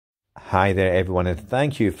Hi there everyone, and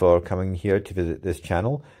thank you for coming here to visit this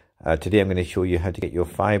channel. Today I'm going to show you how to get your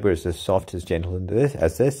fibers as soft as gentle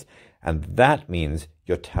as this, and that means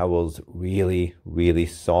your towels really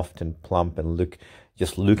soft and plump. And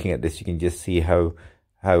just looking at this, you can just see how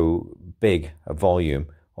big a volume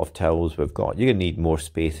of towels we've got. You're going to need more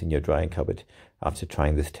space in your drying cupboard after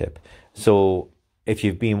trying this tip. So if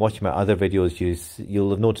you've been watching my other videos,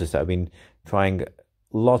 you'll have noticed that I've been trying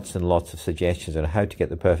lots and lots of suggestions on how to get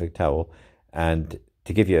the perfect towel, and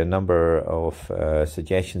to give you a number of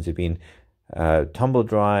suggestions have been tumble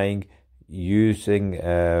drying, using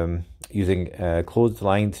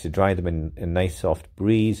clotheslines to dry them in nice soft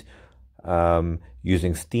breeze,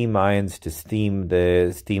 using steam irons to steam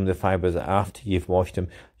the fibers after you've washed them,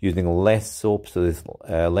 using less soap so there's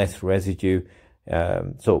less residue.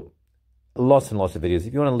 So lots and lots of videos.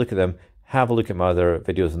 If you want to look at them, have a look at my other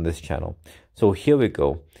videos on this channel. So here we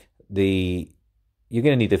go. You're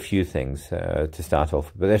going to need a few things to start off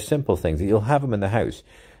with, but they're simple things. You'll have them in the house.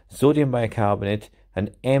 Sodium bicarbonate,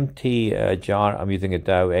 an empty jar. I'm using a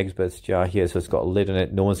Dow Experts jar here, so it's got a lid on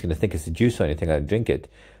it. No one's going to think it's a juice or anything. I drink it.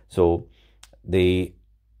 So I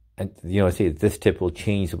say this tip will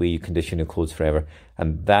change the way you condition your clothes forever,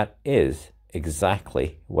 and that is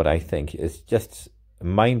exactly what I think. It's just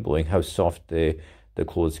mind-blowing how soft the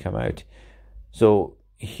clothes come out. So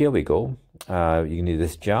here we go. You need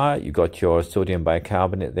this jar. You've got your sodium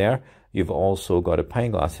bicarbonate there. You've also got a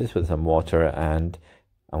pint glasses with some water, and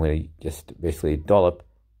I'm going to just basically dollop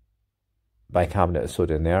bicarbonate of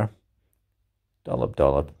soda in there.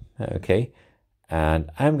 Dollop. Okay. And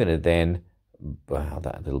I'm going to then, well,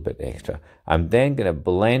 that little bit extra. I'm then going to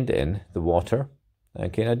blend in the water.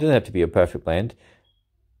 Okay. Now, it doesn't have to be a perfect blend,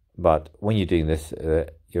 but when you're doing this,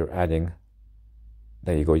 you're adding,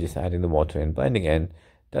 there you go, just adding the water in, blending in,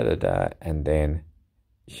 and then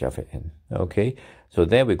shove it in. Okay, so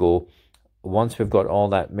there we go. Once we've got all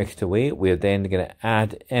that mixed away, we're then going to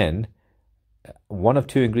add in one of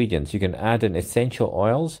two ingredients. You can add in essential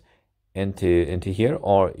oils into here,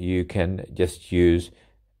 or you can just use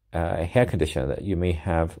a hair conditioner that you may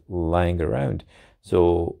have lying around.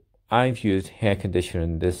 So I've used hair conditioner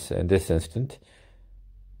in this instant.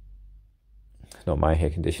 It's not my hair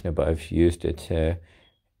conditioner, but I've used it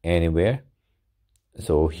anywhere.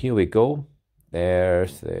 So here we go.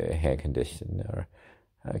 There's the hair conditioner.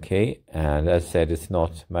 Okay, and as I said, it's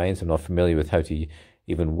not mine, so I'm not familiar with how to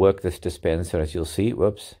even work this dispenser, as you'll see.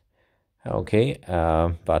 Whoops. Okay,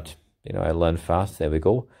 but I learned fast. There we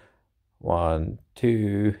go. 1,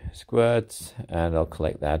 2 squirts, and I'll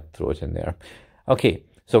collect that, throw it in there. Okay,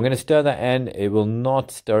 so I'm going to stir that in. It will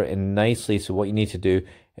not stir in nicely, so what you need to do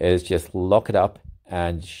is just lock it up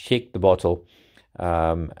and shake the bottle,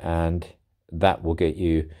 and that will get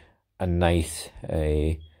you a nice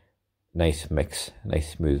mix,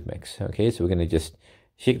 nice smooth mix. Okay, so we're going to just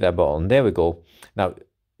shake that bottle, and there we go. Now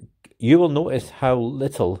you will notice how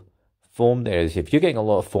little foam there is. If you're getting a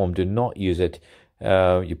lot of foam, do not use it.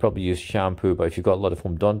 You probably use shampoo, but if you've got a lot of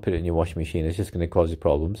foam, don't put it in your washing machine. It's just going to cause you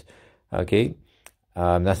problems. Okay,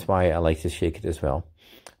 that's why I like to shake it as well.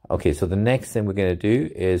 Okay, so the next thing we're going to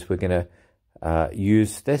do is we're going to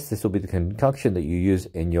use this. This will be the concoction that you use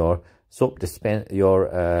in your soap dispense,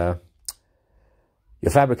 your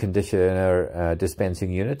fabric conditioner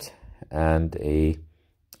dispensing unit, and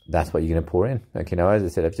that's what you're going to pour in. Okay, now as I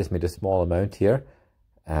said, I've just made a small amount here,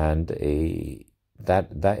 and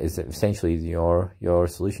that is essentially your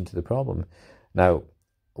solution to the problem. Now,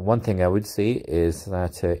 one thing I would say is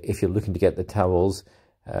that if you're looking to get the towels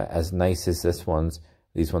as nice as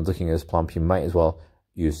these ones looking as plump, you might as well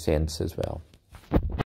use scents as well.